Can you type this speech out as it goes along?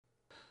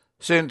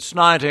Since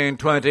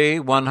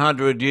 1920,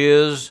 100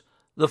 years,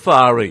 the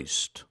Far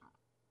East.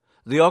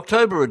 The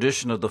October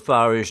edition of the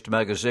Far East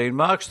magazine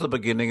marks the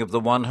beginning of the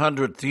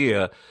 100th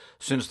year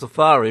since the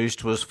Far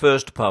East was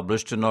first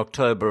published in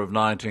October of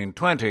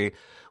 1920,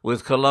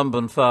 with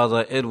Columban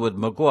father Edward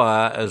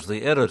Maguire as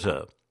the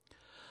editor.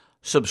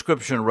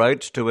 Subscription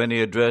rates to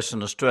any address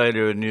in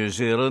Australia and New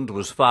Zealand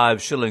was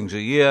 5 shillings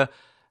a year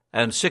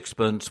and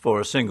 6pence for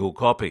a single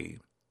copy.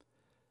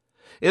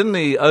 In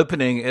the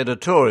opening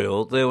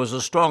editorial, there was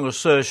a strong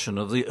assertion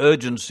of the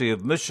urgency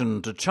of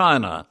mission to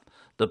China,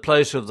 the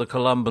place of the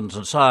Columban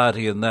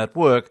Society in that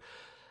work,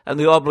 and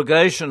the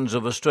obligations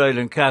of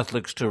Australian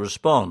Catholics to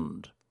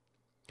respond.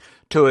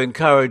 To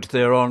encourage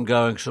their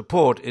ongoing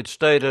support, it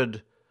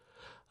stated,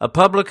 "A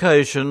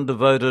publication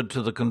devoted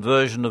to the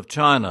conversion of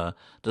China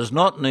does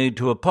not need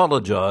to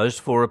apologise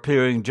for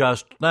appearing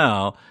just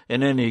now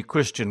in any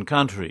Christian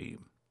country."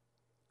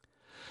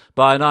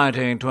 By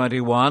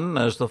 1921,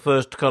 as the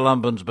first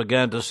Columbans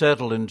began to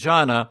settle in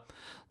China,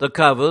 the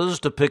covers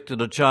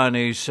depicted a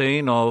Chinese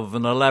scene of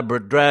an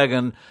elaborate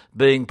dragon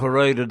being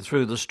paraded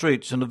through the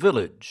streets in a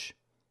village.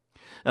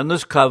 And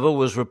this cover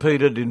was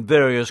repeated in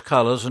various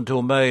colours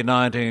until May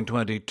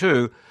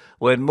 1922,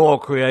 when more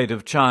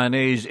creative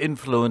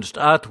Chinese-influenced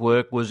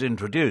artwork was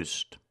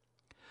introduced.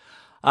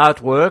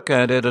 Artwork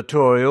and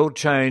editorial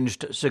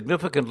changed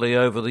significantly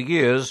over the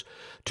years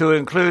to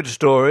include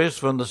stories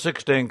from the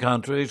 16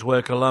 countries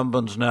where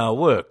Columbans now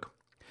work.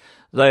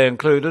 They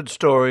included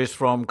stories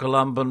from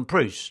Columban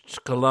priests,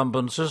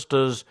 Columban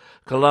sisters,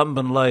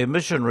 Columban lay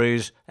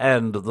missionaries,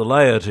 and the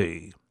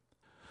laity.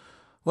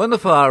 When the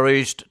Far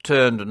East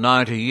turned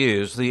 90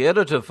 years, the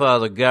editor,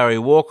 Father Gary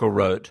Walker,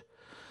 wrote,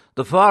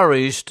 "The Far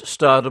East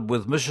started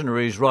with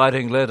missionaries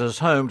writing letters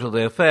home to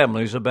their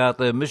families about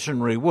their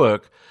missionary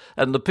work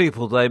and the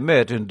people they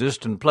met in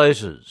distant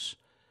places.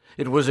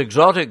 It was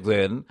exotic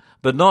then,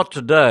 but not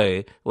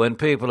today when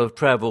people have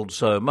travelled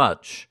so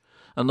much.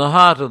 And the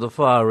heart of the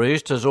Far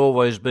East has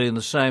always been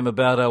the same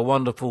about our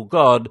wonderful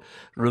God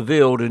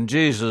revealed in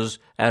Jesus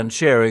and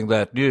sharing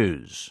that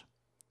news."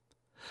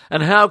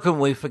 And how can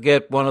we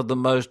forget one of the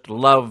most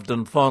loved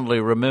and fondly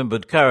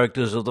remembered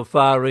characters of the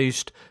Far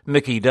East,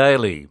 Mickey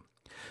Daly?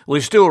 We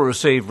still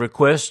receive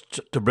requests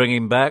to bring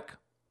him back.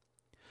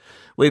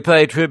 We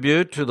pay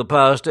tribute to the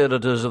past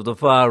editors of the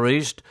Far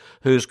East,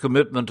 whose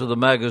commitment to the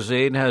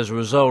magazine has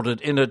resulted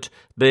in it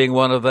being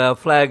one of our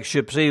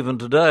flagships even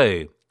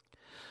today.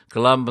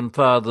 Columban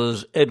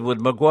fathers Edward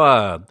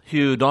Maguire,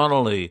 Hugh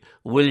Donnelly,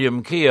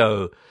 William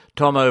Keogh,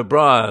 Tom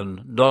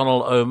O'Brien,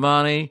 Donald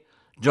O'Mahony,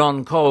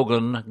 John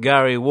Colgan,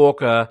 Gary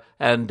Walker,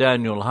 and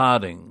Daniel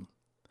Harding.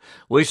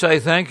 We say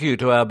thank you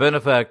to our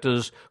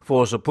benefactors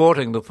for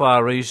supporting the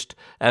Far East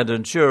and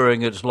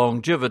ensuring its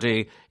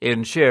longevity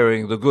in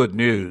sharing the good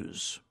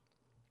news.